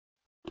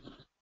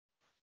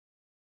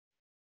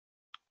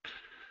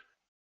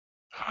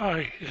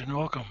Hi and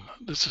welcome.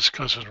 This is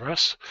Cousin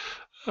Russ.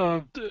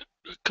 A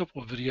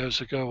couple of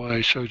videos ago,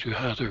 I showed you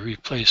how to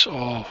replace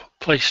all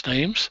place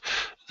names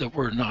that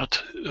were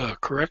not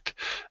correct.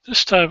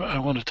 This time, I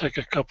want to take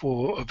a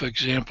couple of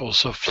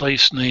examples of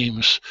place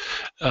names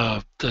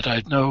that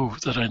I know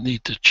that I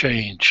need to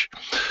change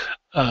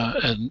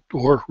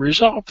or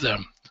resolve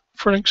them.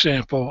 For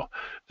example,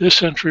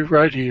 this entry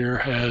right here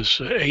has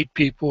 8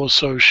 people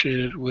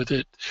associated with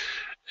it,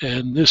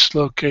 and this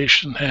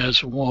location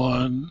has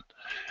 1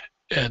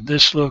 and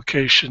this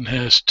location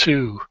has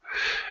 2.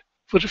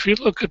 But if you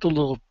look at the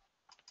little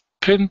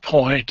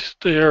pinpoint,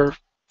 they're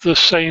the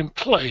same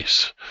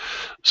place.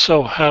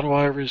 So how do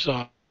I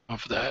resolve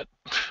that?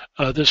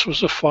 This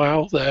was a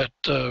file that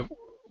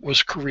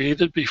was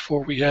created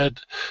before we had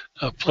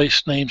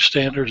place name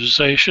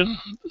standardization.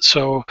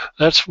 So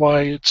that's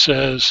why it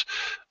has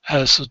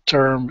the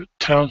term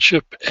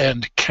township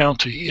and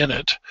county in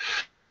it.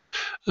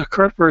 The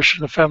current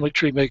version of Family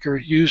Tree Maker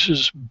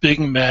uses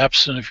Bing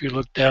Maps, and if you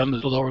look down in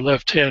the lower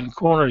left-hand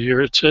corner here,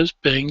 it says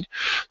Bing.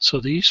 So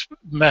these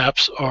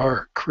maps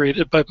are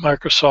created by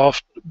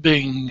Microsoft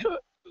Bing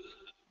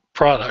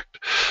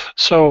product.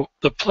 So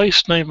the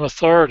place name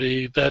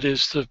authority, that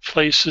is the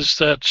places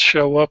that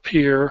show up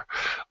here,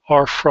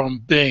 are from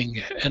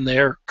Bing, and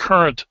they're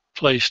current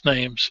place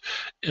names,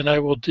 and I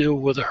will deal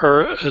with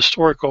her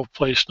historical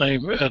place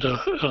name at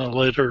a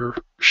later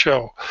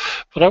show.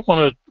 But I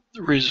want to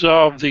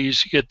resolve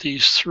these, get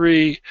these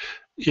 3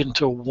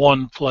 into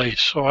one place.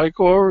 So I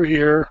go over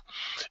here,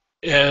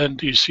 and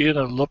you see in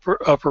the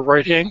upper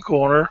right hand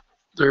corner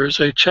there's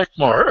a check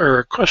mark or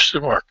a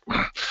question mark.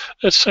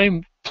 That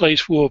same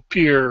place will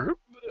appear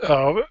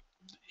for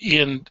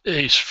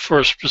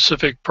a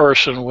specific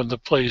person when the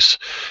place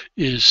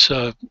is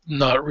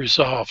not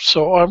resolved.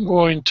 So I'm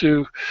going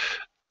to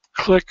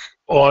click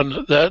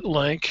on that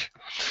link,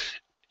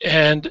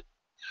 and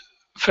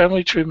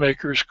Family Tree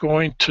Maker is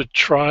going to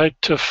try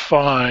to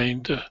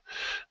find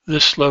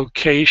this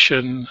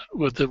location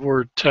with the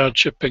word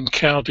township and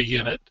county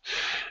in it.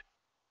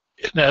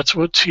 And that's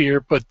what's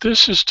here, but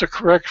this is the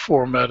correct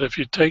format. If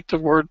you take the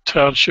word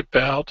township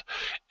out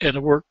and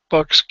the word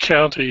Bucks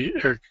County,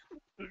 or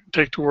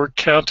take the word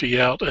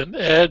county out and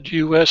add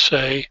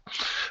USA,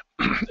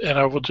 and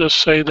I will just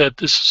say that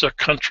this is a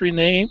country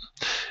name,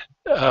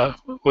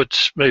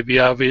 which may be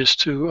obvious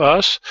to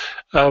us,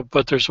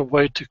 but there's a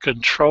way to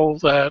control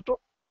that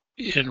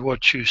in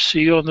what you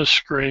see on the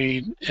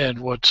screen and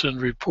what's in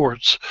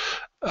reports.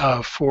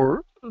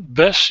 For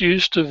best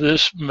use of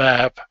this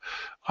map,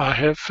 I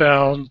have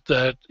found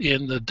that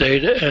in the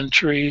data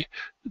entry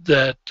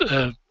that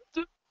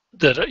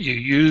you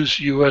use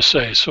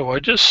USA. So I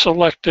just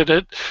selected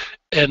it,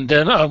 and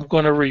then I'm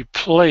going to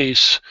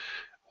replace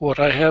what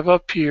I have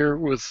up here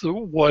with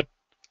what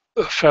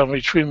Family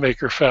Tree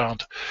Maker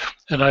found.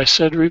 And I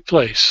said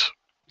replace.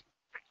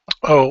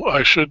 Oh,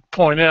 I should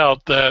point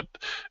out that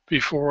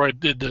before I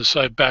did this,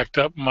 I backed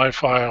up my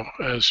file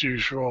as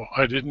usual.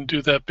 I didn't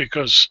do that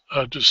because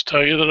I'll just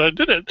tell you that I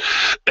did it.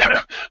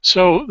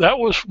 So that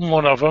was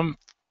one of them.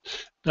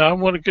 Now I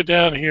want to go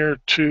down here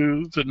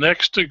to the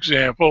next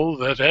example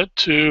that had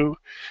 2,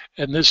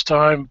 and this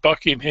time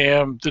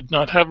Buckingham did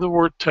not have the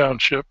word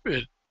township,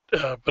 but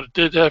it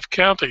did have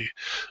county.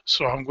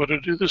 So I'm going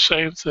to do the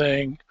same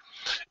thing,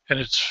 and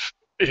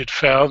it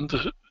found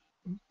the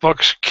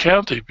Bucks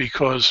County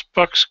because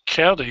Bucks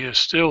County is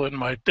still in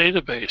my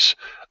database.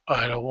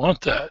 I don't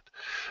want that.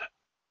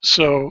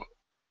 So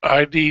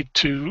I need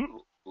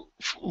to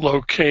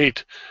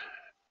locate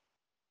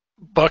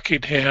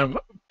Buckingham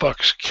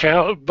Bucks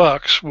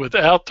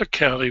without the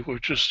county,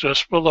 which is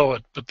just below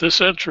it. But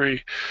this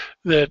entry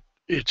that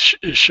is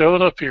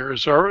showing up here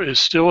is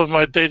still in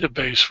my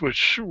database,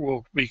 which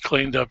will be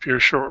cleaned up here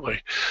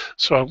shortly.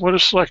 So I'm going to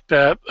select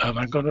that, and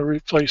I'm going to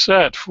replace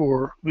that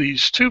for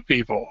these 2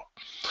 people.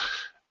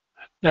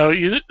 Now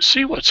you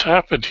see what's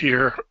happened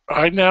here.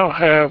 I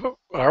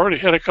already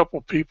had a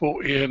couple people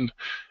in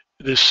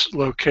this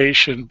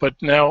location, but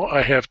now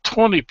I have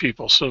 20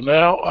 people. So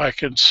now I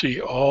can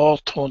see all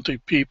 20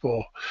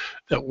 people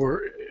that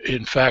were,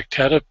 in fact,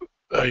 had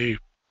an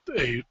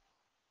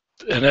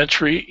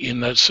entry in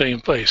that same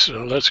place.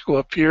 So let's go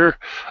up here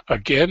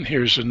again.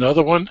 Here's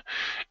another one,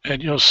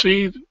 and you'll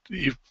see,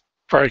 you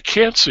probably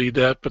can't see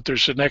that, but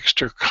there's an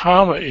extra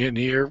comma in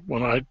here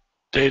when I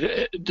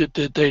did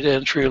the data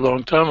entry a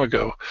long time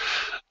ago.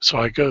 So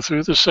I go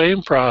through the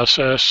same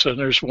process, and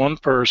there's 1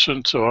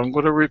 person, so I'm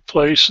going to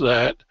replace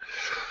that.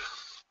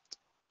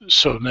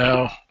 So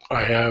now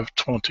I have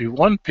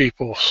 21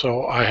 people.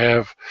 So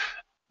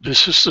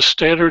this is the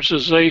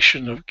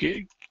standardization of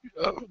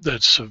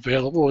that's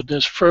available in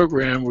this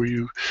program, where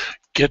you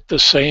get the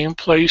same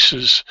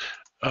places,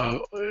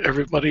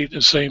 everybody in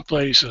the same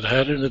place that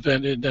had an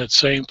event in that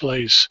same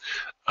place,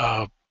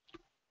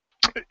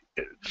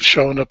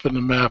 showing up in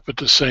the map at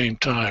the same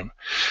time.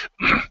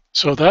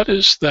 So that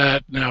is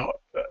that. Now,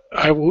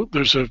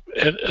 There's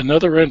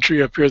another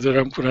entry up here that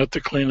I'm going to have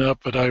to clean up,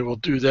 but I will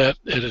do that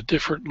at a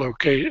different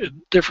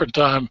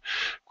time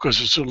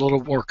because it's a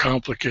little more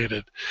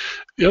complicated.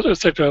 The other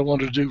thing that I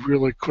want to do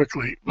really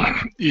quickly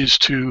is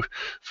to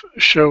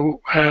show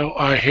how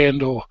I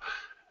handle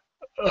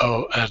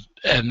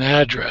an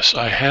address.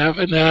 I have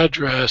an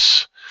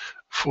address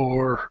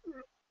for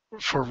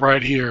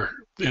right here.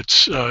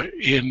 It's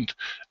in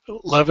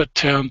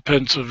Levittown,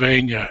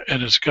 Pennsylvania,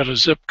 and it's got a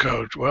zip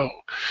code. Well,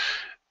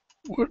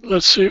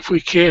 let's see if we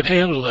can't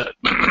handle that.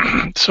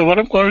 So what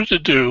I'm going to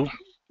do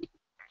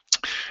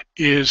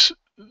is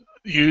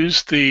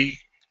use the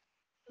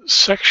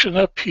section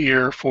up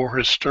here for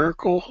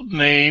historical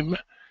name,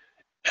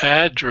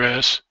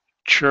 address,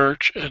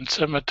 church, and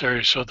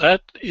cemetery. So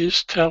that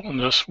is telling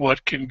us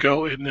what can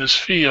go in this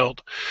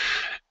field.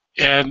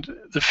 And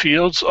the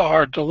fields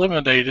are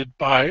delimited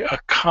by a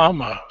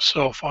comma.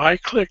 So if I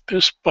click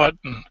this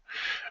button,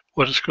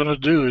 what it's going to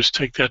do is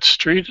take that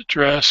street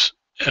address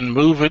and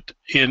move it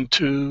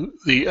into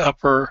the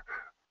upper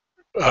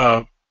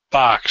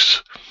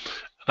box.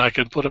 And I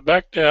can put it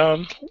back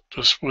down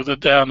just with a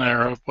down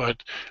arrow,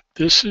 but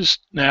this is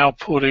now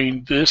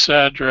putting this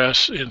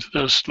address into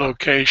this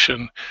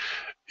location.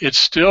 It's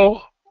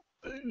still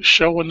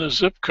showing the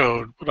zip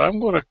code, but I'm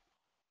going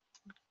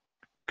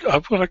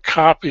to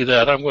copy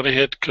that. I'm going to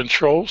hit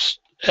Control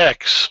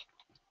X.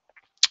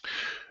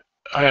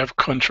 I have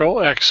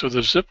Control X, so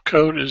the zip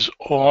code is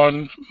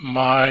on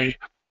my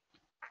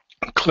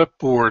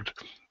clipboard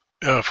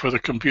for the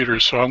computer.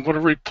 So I'm going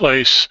to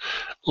replace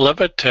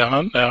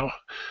Levittown. Now,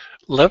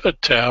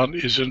 Levittown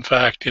is in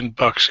fact in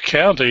Bucks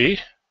County.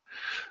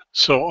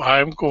 So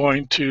I'm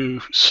going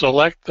to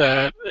select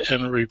that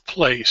and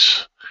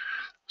replace.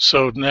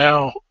 So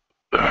now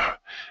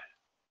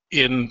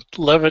in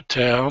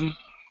Levittown,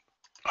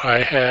 I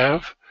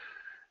have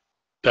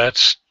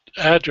that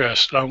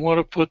address. I want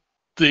to put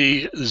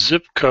the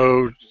zip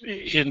code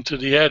into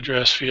the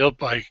address field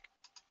by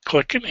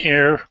clicking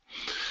here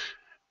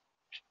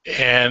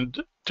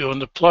and doing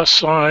the plus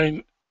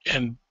sign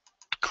and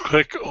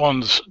click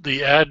on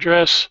the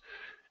address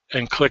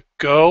and click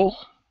go,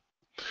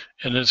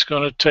 and it's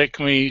going to take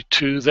me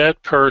to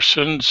that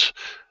person's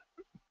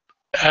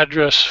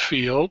address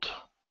field.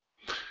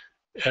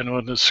 And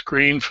when the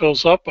screen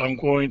fills up, I'm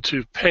going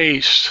to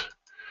paste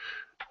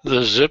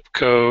the zip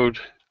code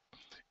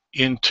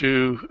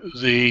into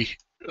the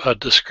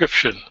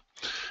description.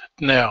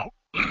 Now,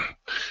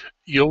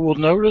 you will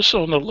notice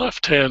on the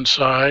left-hand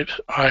side,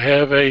 I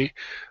have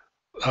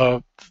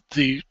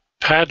the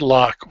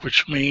padlock,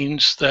 which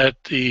means that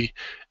the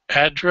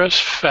address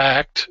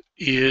fact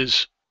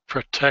is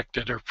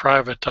protected or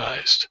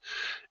privatized.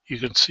 You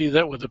can see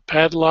that with the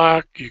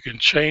padlock. You can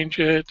change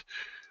it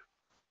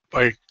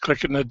by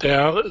clicking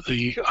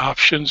the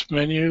options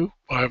menu.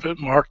 I have it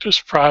marked as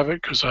private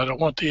because I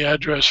don't want the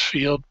address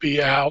field be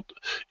out.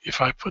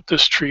 If I put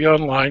this tree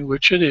online,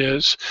 which it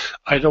is,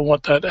 I don't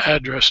want that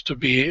address to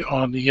be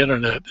on the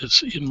internet.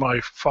 It's in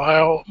my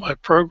file, my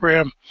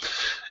program.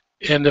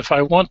 And if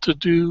I want to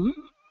do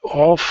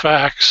all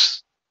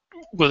facts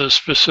with a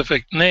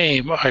specific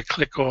name, I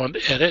click on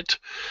Edit.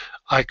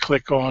 I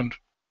click on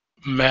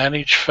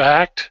Manage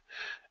Fact,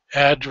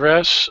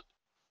 Address,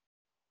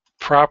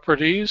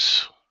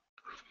 Properties.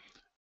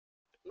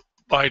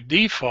 By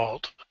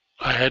default,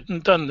 I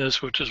hadn't done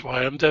this, which is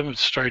why I'm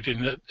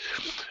demonstrating it.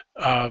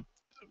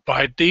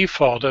 By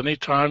default,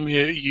 anytime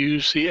you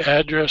use the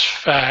address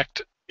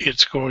fact,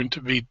 it's going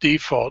to be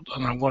default,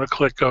 and I'm going to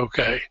click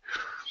OK.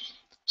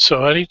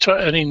 So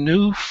any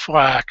new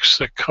facts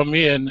that come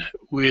in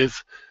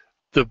with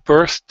the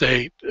birth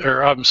date,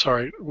 or I'm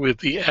sorry, with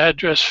the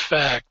address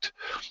fact,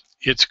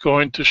 it's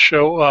going to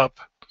show up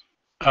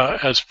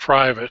as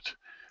private.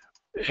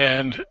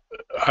 And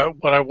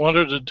what I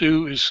wanted to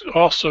do is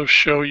also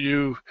show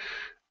you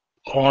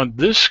on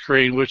this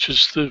screen, which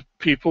is the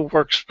people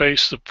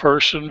workspace, the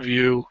person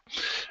view.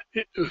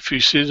 If you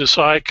see this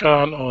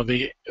icon on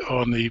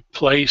the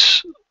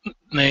place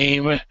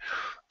name,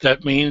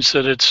 that means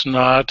that it's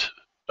not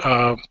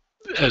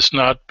has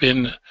not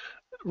been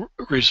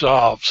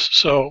resolved.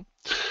 So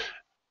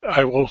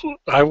I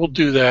will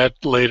do that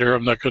later.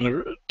 I'm not going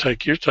to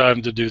take your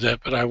time to do that,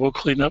 but I will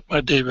clean up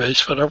my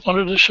database. But I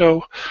wanted to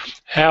show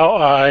how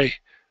I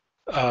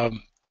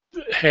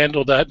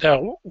handle that.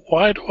 Now,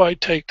 why do I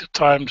take the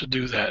time to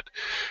do that?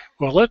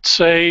 Well, let's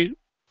say,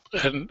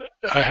 and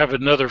I have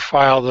another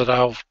file that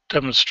I'll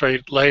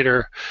demonstrate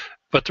later,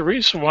 but the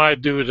reason why I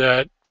do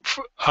that,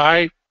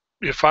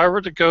 if I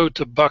were to go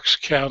to Bucks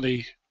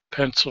County,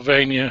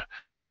 Pennsylvania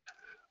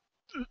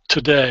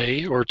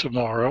today or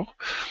tomorrow,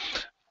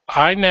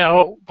 I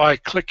now, by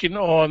clicking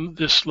on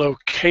this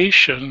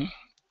location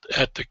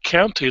at the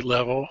county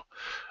level,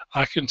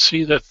 I can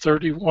see that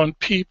 31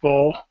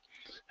 people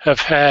have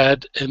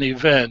had an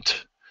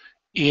event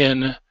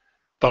in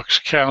Bucks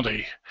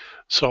County.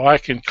 So I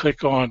can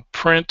click on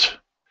print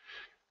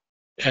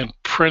and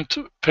print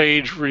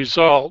page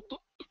result,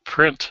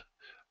 print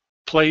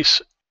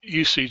place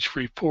usage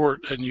report,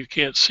 and you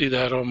can't see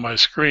that on my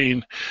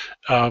screen,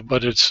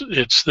 but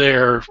it's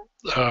there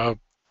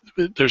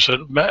there's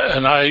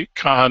an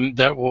icon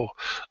that will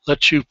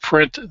let you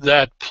print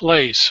that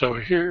place. So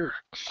here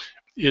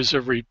is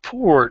a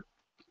report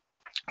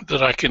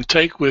that I can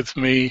take with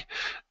me,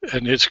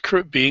 and it's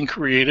being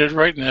created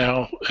right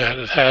now, and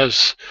it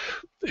has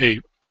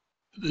the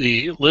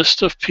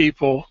list of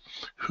people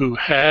who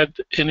had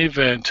an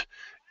event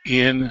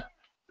in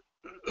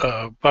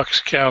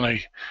Bucks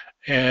County.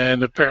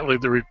 And apparently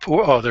the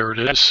report, oh, there it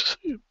is.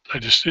 I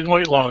just didn't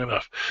wait long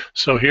enough.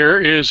 So here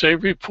is a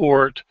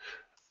report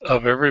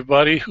of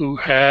everybody who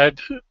had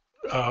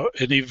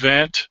an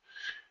event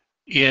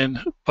in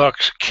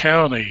Bucks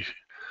County.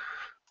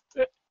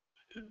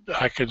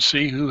 I can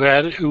see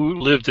who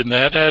lived in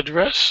that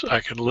address. I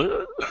can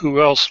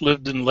who else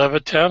lived in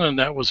Levittown, and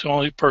that was the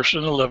only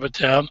person in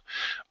Levittown.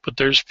 But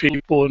there's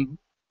people in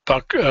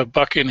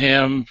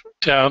Buckingham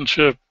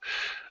Township,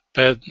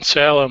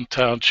 Salem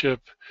Township.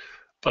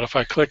 But if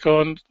I click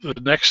on the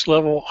next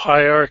level,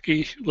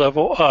 hierarchy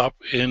level up,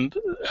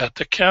 at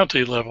the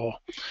county level,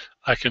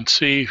 I can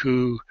see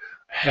who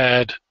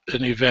had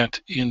an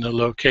event in the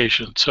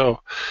location.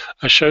 So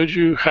I showed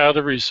you how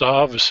to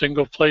resolve a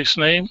single place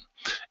name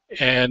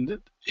and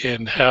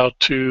how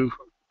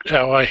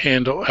I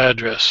handle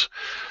address.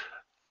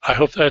 I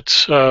hope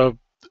that's. I'm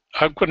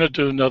going to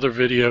do another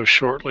video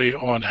shortly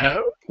on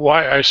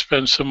why I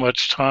spend so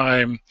much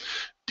time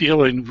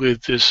dealing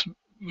with this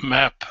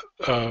map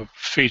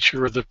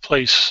feature of the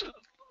place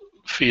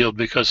field,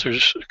 because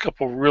there's a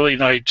couple really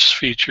nice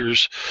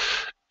features,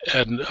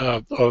 and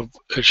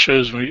it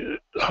shows me,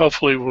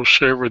 hopefully we'll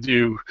share with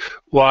you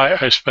why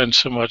I spend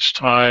so much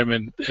time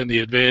and the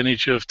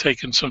advantage of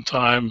taking some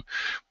time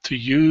to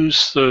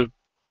use the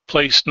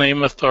place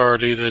name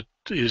authority that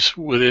is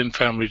within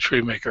Family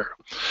Tree Maker.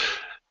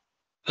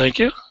 Thank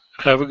you.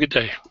 Have a good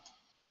day.